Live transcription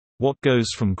What goes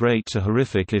from great to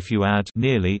horrific if you add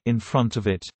nearly in front of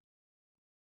it?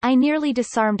 I nearly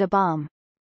disarmed a bomb.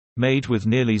 Made with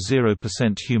nearly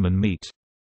 0% human meat.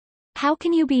 How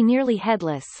can you be nearly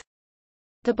headless?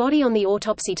 The body on the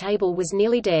autopsy table was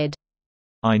nearly dead.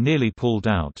 I nearly pulled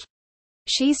out.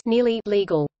 She's nearly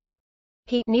legal.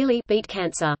 He nearly beat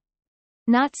cancer.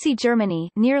 Nazi Germany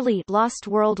nearly lost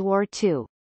World War II.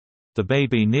 The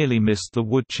baby nearly missed the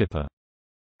wood chipper.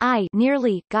 I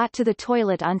nearly got to the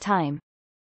toilet on time.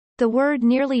 The word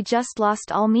nearly just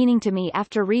lost all meaning to me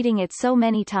after reading it so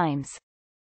many times.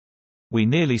 We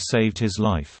nearly saved his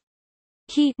life.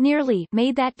 He nearly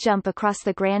made that jump across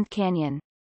the Grand Canyon.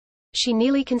 She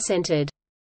nearly consented.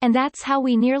 And that's how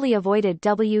we nearly avoided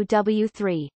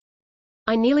WW3.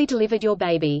 I nearly delivered your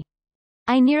baby.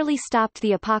 I nearly stopped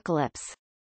the apocalypse.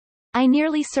 I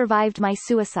nearly survived my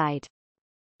suicide.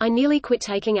 I nearly quit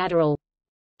taking Adderall.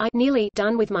 I nearly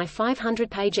done with my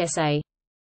 500-page essay.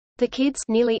 The kids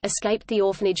nearly escaped the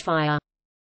orphanage fire.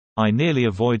 I nearly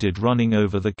avoided running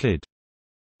over the kid.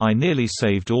 I nearly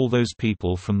saved all those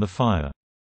people from the fire.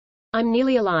 I'm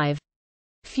nearly alive.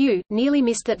 Phew, nearly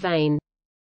missed that vein.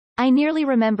 I nearly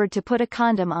remembered to put a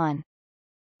condom on.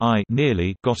 I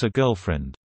nearly got a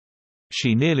girlfriend.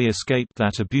 She nearly escaped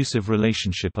that abusive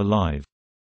relationship alive.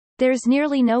 There's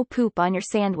nearly no poop on your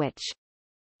sandwich.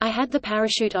 I had the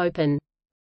parachute open.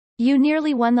 You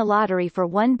nearly won the lottery for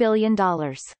 $1 billion.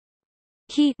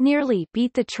 He nearly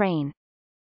beat the train.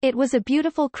 It was a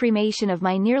beautiful cremation of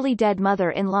my nearly dead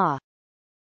mother-in-law.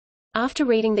 After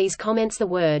reading these comments, the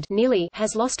word nearly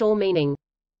has lost all meaning.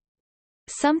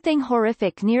 Something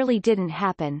horrific nearly didn't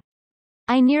happen.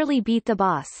 I nearly beat the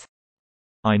boss.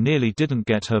 I nearly didn't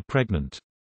get her pregnant.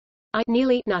 I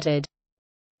nearly nutted.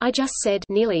 I just said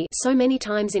nearly so many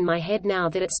times in my head now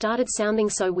that it started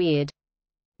sounding so weird.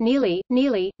 Nearly,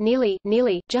 nearly, nearly,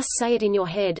 nearly, just say it in your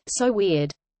head, so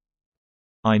weird.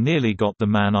 I nearly got the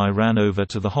man I ran over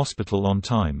to the hospital on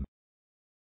time.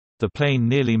 The plane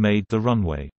nearly made the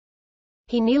runway.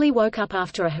 He nearly woke up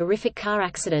after a horrific car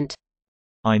accident.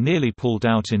 I nearly pulled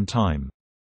out in time.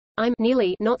 I'm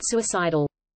nearly not suicidal.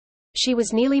 She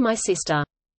was nearly my sister.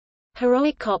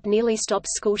 Heroic cop nearly stopped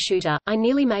school shooter. I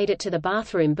nearly made it to the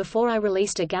bathroom before I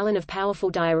released a gallon of powerful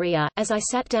diarrhea. As I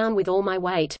sat down with all my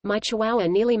weight, my chihuahua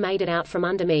nearly made it out from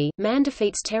under me. Man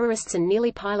defeats terrorists and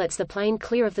nearly pilots the plane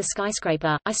clear of the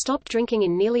skyscraper. I stopped drinking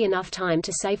in nearly enough time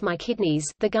to save my kidneys.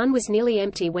 The gun was nearly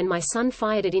empty when my son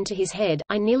fired it into his head.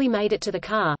 I nearly made it to the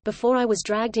car, before I was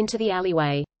dragged into the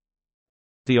alleyway.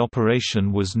 The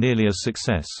operation was nearly a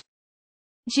success.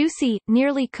 Juicy,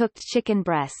 nearly cooked chicken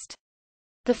breast.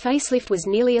 The facelift was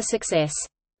nearly a success.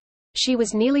 She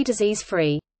was nearly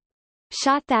disease-free.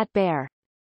 Shot that bear.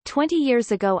 20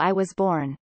 years ago I was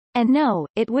born. And no,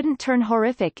 it wouldn't turn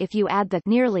horrific if you add the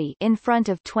nearly in front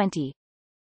of 20.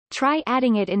 Try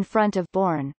adding it in front of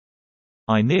born.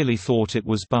 I nearly thought it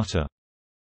was butter.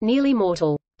 Nearly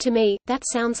mortal. To me, that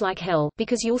sounds like hell,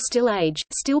 because you'll still age,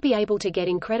 still be able to get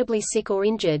incredibly sick or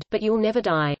injured, but you'll never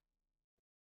die.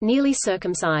 Nearly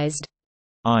circumcised.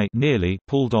 I nearly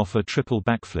pulled off a triple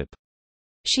backflip.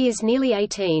 She is nearly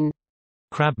 18.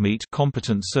 Crabmeat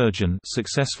competent surgeon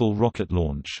successful rocket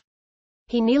launch.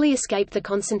 He nearly escaped the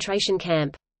concentration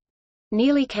camp.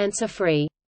 Nearly cancer-free.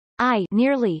 I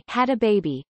nearly had a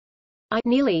baby. I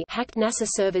nearly hacked NASA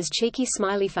server's cheeky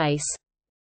smiley face.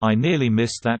 I nearly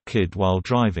missed that kid while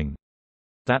driving.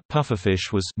 That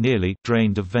pufferfish was nearly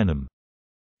drained of venom.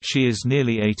 She is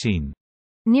nearly 18.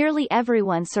 Nearly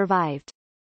everyone survived.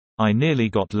 I nearly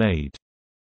got laid.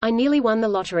 I nearly won the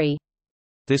lottery.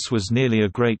 This was nearly a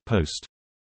great post.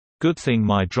 Good thing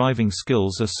my driving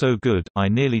skills are so good, I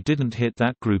nearly didn't hit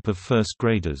that group of first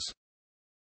graders.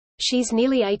 She's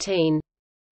nearly 18.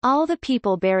 All the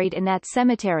people buried in that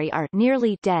cemetery are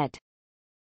nearly dead.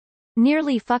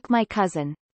 Nearly fuck my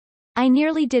cousin. I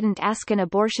nearly didn't ask an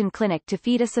abortion clinic to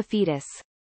feed us a fetus.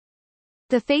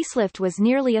 The facelift was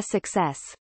nearly a success.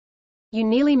 You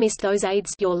nearly missed those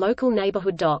aides, your local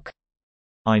neighborhood doc.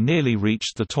 I nearly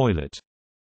reached the toilet.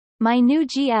 My new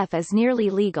GF is nearly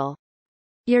legal.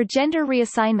 Your gender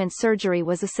reassignment surgery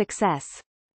was a success.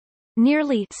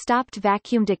 Nearly stopped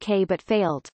vacuum decay but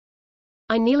failed.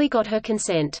 I nearly got her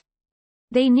consent.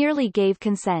 They nearly gave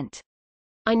consent.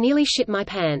 I nearly shit my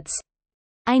pants.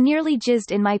 I nearly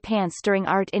jizzed in my pants during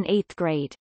art in 8th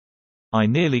grade. I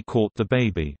nearly caught the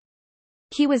baby.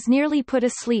 He was nearly put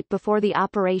asleep before the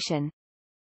operation.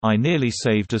 I nearly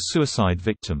saved a suicide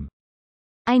victim.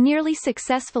 I nearly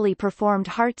successfully performed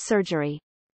heart surgery.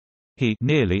 He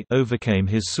nearly overcame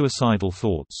his suicidal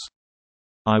thoughts.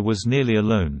 I was nearly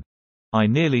alone. I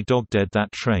nearly dog-dead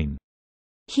that train.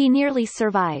 He nearly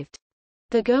survived.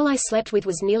 The girl I slept with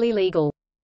was nearly legal.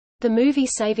 The movie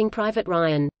Saving Private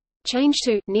Ryan. Change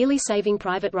to Nearly Saving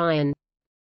Private Ryan.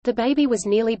 The baby was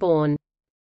nearly born.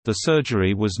 The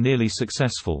surgery was nearly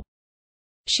successful.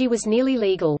 She was nearly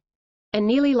legal. A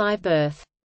nearly live birth.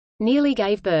 Nearly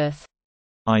gave birth.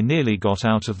 I nearly got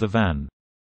out of the van.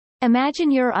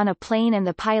 Imagine you're on a plane and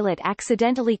the pilot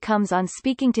accidentally comes on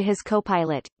speaking to his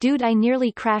co-pilot. Dude, I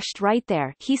nearly crashed right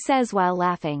there, he says while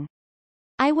laughing.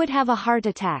 I would have a heart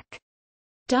attack.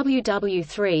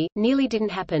 WW3, nearly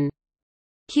didn't happen.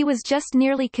 He was just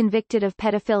nearly convicted of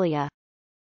pedophilia.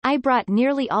 I brought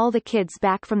nearly all the kids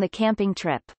back from the camping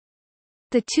trip.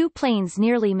 The two planes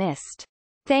nearly missed.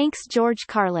 Thanks, George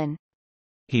Carlin.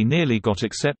 He nearly got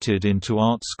accepted into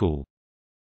art school.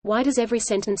 Why does every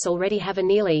sentence already have a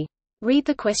nearly? Read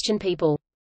the question, people.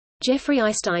 Jeffrey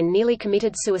Einstein nearly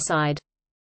committed suicide.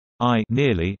 I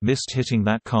nearly missed hitting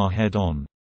that car head-on.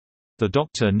 The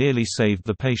doctor nearly saved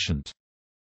the patient.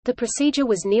 The procedure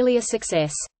was nearly a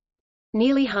success.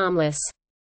 Nearly harmless.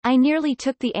 I nearly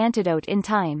took the antidote in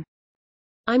time.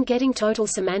 I'm getting total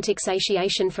semantic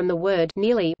satiation from the word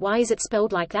nearly. Why is it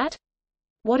spelled like that?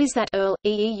 What is that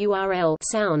EEURL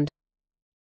sound?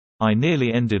 I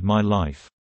nearly ended my life.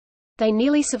 They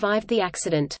nearly survived the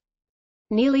accident.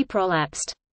 Nearly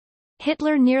prolapsed.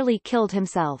 Hitler nearly killed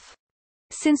himself.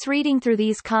 Since reading through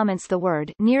these comments, the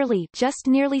word nearly just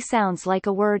nearly sounds like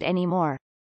a word anymore.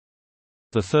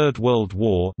 The Third World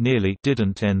War nearly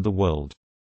didn't end the world.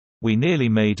 We nearly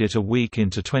made it a week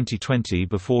into 2020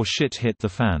 before shit hit the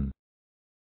fan.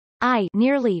 I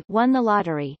nearly won the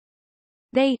lottery.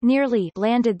 They nearly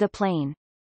landed the plane.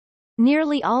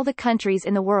 Nearly all the countries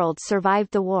in the world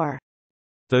survived the war.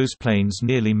 Those planes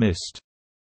nearly missed.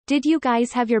 Did you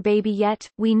guys have your baby yet?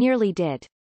 We nearly did.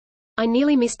 I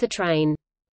nearly missed the train.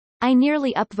 I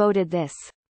nearly upvoted this.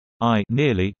 I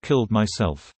nearly killed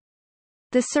myself.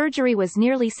 The surgery was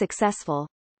nearly successful.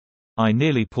 I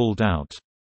nearly pulled out.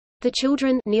 The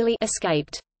children nearly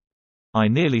escaped. I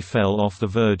nearly fell off the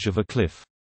verge of a cliff.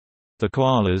 The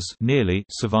koalas nearly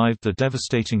survived the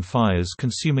devastating fires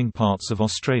consuming parts of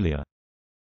Australia.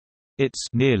 It's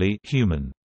nearly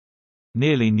human.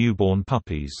 Nearly newborn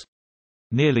puppies.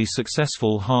 Nearly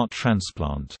successful heart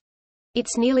transplant.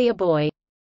 It's nearly a boy.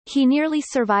 He nearly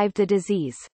survived the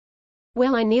disease.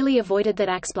 Well, I nearly avoided that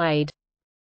axe blade.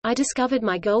 I discovered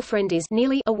my girlfriend is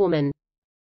nearly a woman.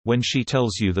 When she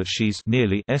tells you that she's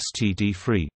nearly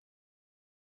STD-free.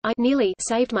 I nearly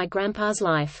saved my grandpa's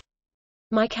life.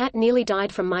 My cat nearly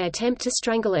died from my attempt to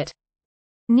strangle it.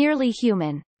 Nearly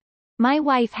human. My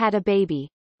wife had a baby.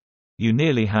 You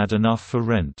nearly had enough for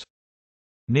rent.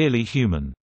 Nearly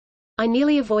human. I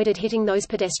nearly avoided hitting those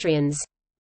pedestrians.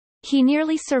 He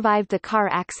nearly survived the car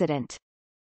accident.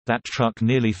 That truck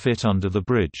nearly fit under the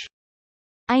bridge.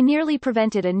 I nearly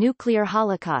prevented a nuclear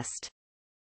holocaust.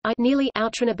 I nearly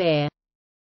outran a bear.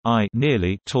 I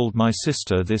nearly told my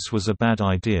sister this was a bad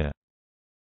idea.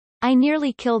 I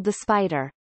nearly killed the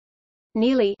spider.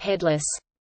 Nearly headless.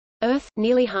 Earth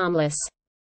nearly harmless.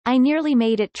 I nearly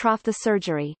made it trough the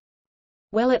surgery.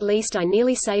 Well, at least I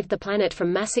nearly saved the planet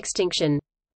from mass extinction.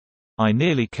 I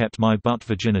nearly kept my butt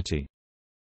virginity.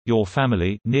 Your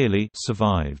family nearly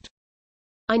survived.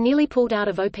 I nearly pulled out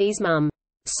of OP's mum.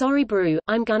 Sorry Brew,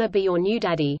 I'm gonna be your new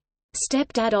daddy.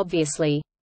 Step-dad obviously.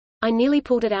 I nearly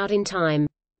pulled it out in time.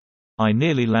 I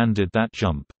nearly landed that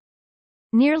jump.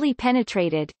 Nearly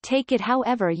penetrated, take it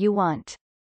however you want.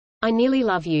 I nearly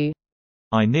love you.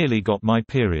 I nearly got my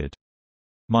period.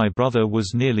 My brother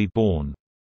was nearly born.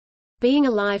 Being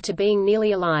alive to being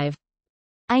nearly alive.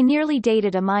 I nearly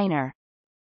dated a minor.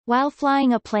 While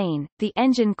flying a plane, the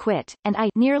engine quit, and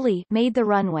I nearly made the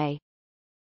runway.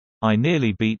 I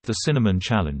nearly beat the cinnamon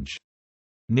challenge.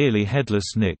 Nearly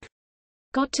headless Nick.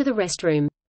 Got to the restroom.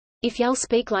 If y'all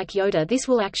speak like Yoda, this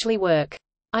will actually work.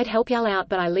 I'd help y'all out,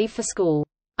 but I leave for school.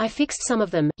 I fixed some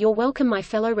of them. You're welcome, my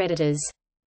fellow Redditors.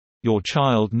 Your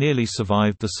child nearly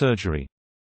survived the surgery.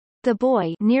 The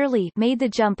boy nearly made the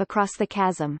jump across the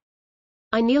chasm.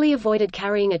 I nearly avoided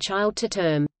carrying a child to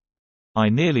term. I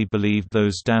nearly believed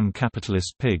those damn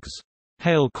capitalist pigs.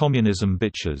 Hail communism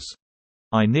bitches.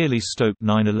 I nearly stoked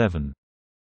 9/11.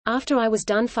 After I was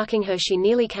done fucking her, she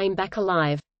nearly came back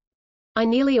alive. I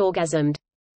nearly orgasmed.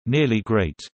 Nearly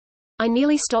great. I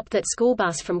nearly stopped that school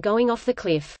bus from going off the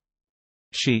cliff.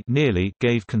 She nearly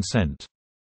gave consent.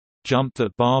 Jumped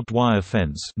that barbed wire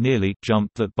fence. Nearly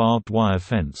jumped that barbed wire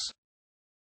fence.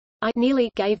 I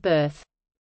nearly gave birth.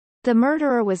 The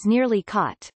murderer was nearly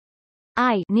caught.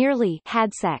 I nearly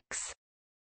had sex.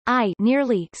 I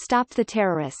nearly stopped the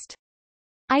terrorist.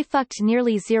 I fucked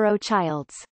nearly 0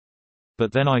 childs.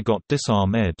 But then I got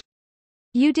disarm ed.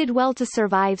 You did well to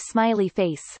survive, smiley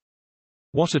face.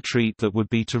 What a treat that would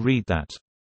be to read that.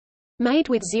 Made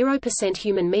with 0%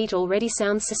 human meat already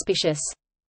sounds suspicious.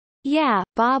 Yeah,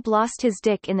 Bob lost his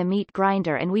dick in the meat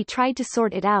grinder and we tried to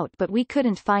sort it out but we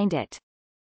couldn't find it.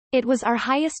 It was our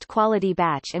highest quality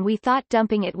batch and we thought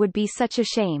dumping it would be such a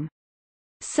shame.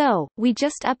 So, we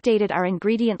just updated our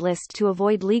ingredient list to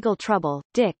avoid legal trouble.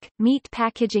 Dick, meat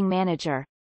packaging manager.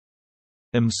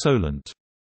 Solent.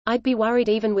 I'd be worried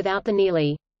even without the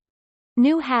nearly.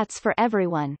 New hats for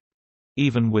everyone.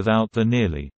 Even without the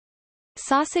nearly.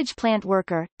 Sausage plant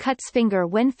worker, cuts finger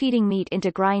when feeding meat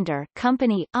into grinder.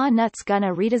 Company, nuts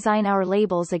gonna redesign our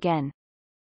labels again.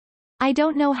 I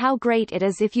don't know how great it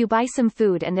is if you buy some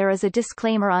food and there is a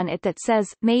disclaimer on it that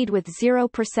says, made with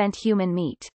 0% human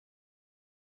meat.